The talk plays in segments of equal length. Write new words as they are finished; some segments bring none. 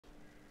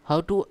How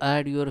to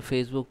add your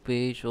Facebook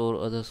page or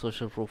other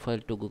social profile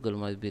to Google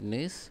My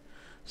Business.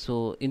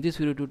 So in this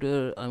video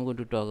tutorial I'm going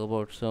to talk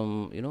about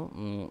some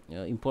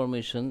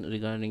information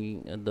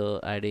regarding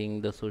the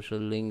adding the social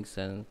links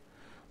and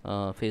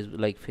Facebook,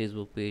 like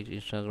Facebook page,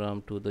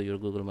 Instagram to the your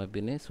Google My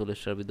Business. So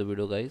let's start with the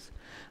video, guys.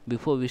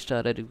 Before we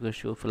start, I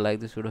request you, if you like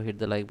this video, hit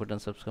the like button,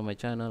 subscribe my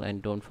channel,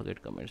 and don't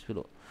forget comments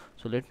below.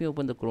 So let me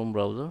open the Chrome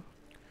browser.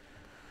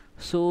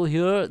 So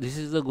here, this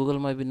is the Google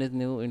My Business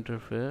new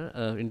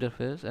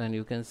interface, and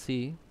you can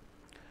see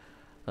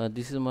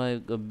this is my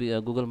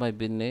Google My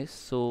Business.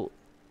 So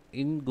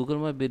in Google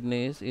My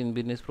Business, in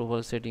business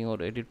profile setting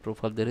or edit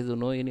profile, there is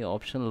no any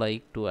option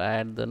like to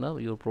add the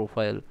your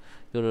profile,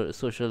 your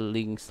social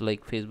links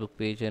like Facebook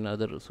page and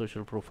other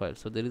social profiles.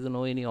 So there is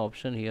no any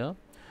option here,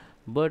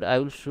 but I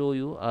will show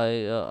you.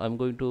 I'm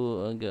going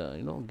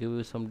to give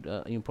you some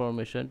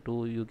information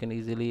to you can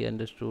easily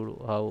understood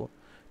how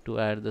to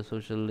add the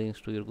social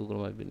links to your Google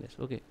My Business.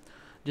 Okay,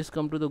 just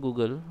come to the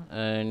Google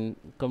and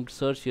come to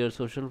search your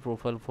social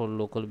profile for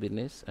local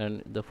business,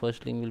 and the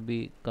first link will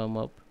be come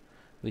up,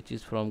 which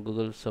is from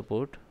Google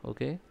support.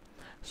 Okay,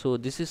 so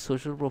this is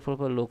social profile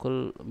for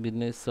local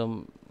business,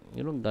 some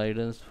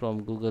guidance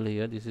from Google.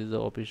 Here this is the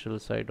official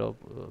site of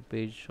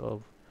page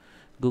of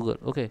Google.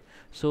 Okay,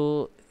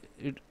 so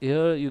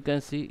here you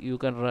can see, you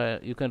can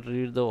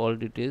read the all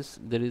details.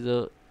 There is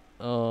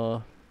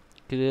a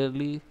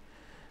clearly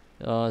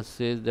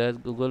says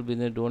that Google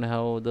business don't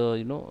have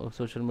the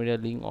social media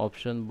link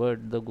option,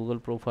 but the Google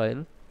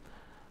profile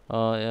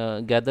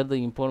gather the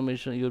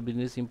information, your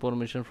business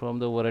information from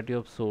the variety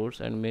of source,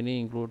 and many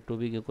include to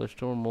be a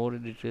customer, more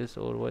details,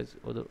 otherwise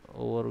other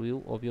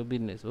overview of your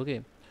business.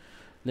 Okay,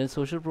 then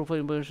social profile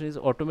information is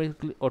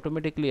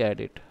automatically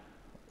added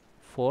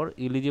for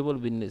eligible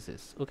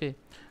businesses. Okay,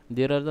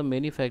 there are the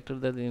many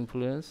factors that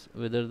influence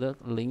whether the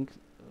link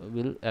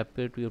will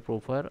appear to your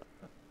profile,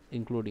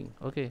 including,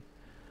 okay,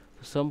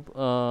 some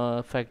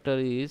factor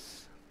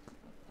is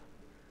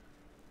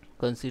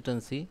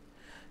consistency.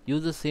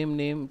 Use the same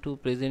name to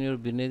present your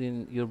business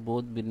in your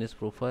both business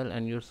profile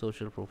and your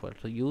social profile.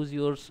 So use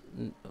your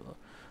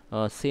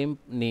same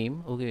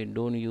name. Okay,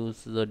 don't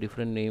use the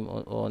different name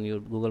on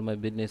your Google My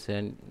Business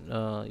and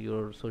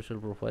your social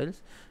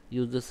profiles.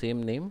 Use the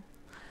same name.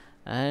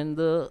 And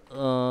the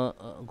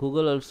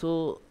Google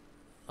also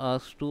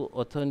asks to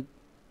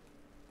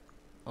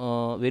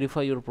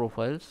verify your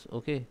profiles.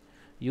 Okay,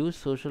 use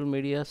social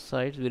media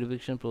sites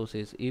verification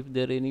process. If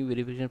there any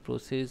verification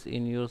process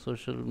in your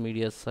social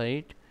media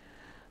site,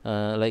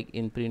 like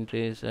in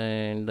Pinterest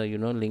and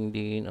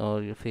LinkedIn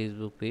or your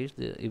Facebook page,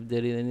 if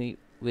there is any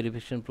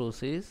verification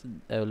process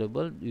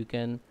available, you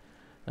can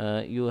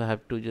you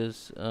have to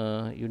just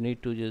you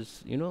need to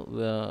just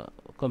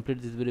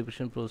complete this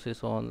verification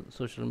process on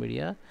social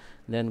media.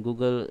 Then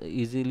Google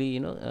easily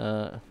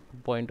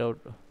point out,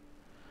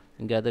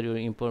 gather your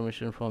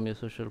information from your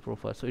social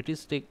profile. So it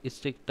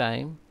take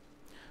time.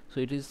 So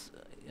it is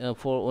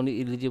for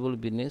only eligible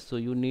business. So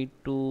you need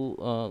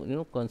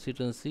to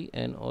consistency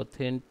and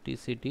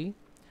authenticity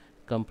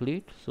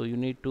complete. So you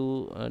need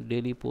to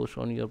daily post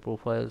on your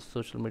profiles,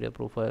 social media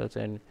profiles,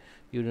 and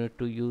you need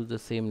to use the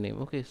same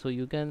name. Okay, so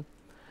you can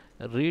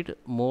read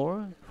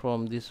more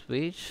from this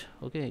page.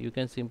 Okay, you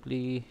can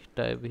simply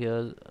type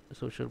here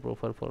social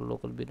profile for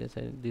local business,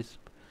 and this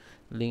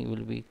link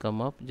will be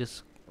come up.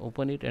 Just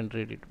open it and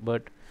read it.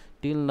 But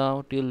till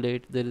now, till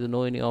date, there is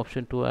no any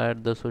option to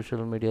add the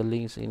social media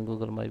links in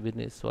Google My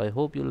Business. So I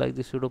hope you like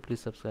this video. Please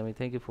subscribe me.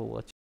 Thank you for watching.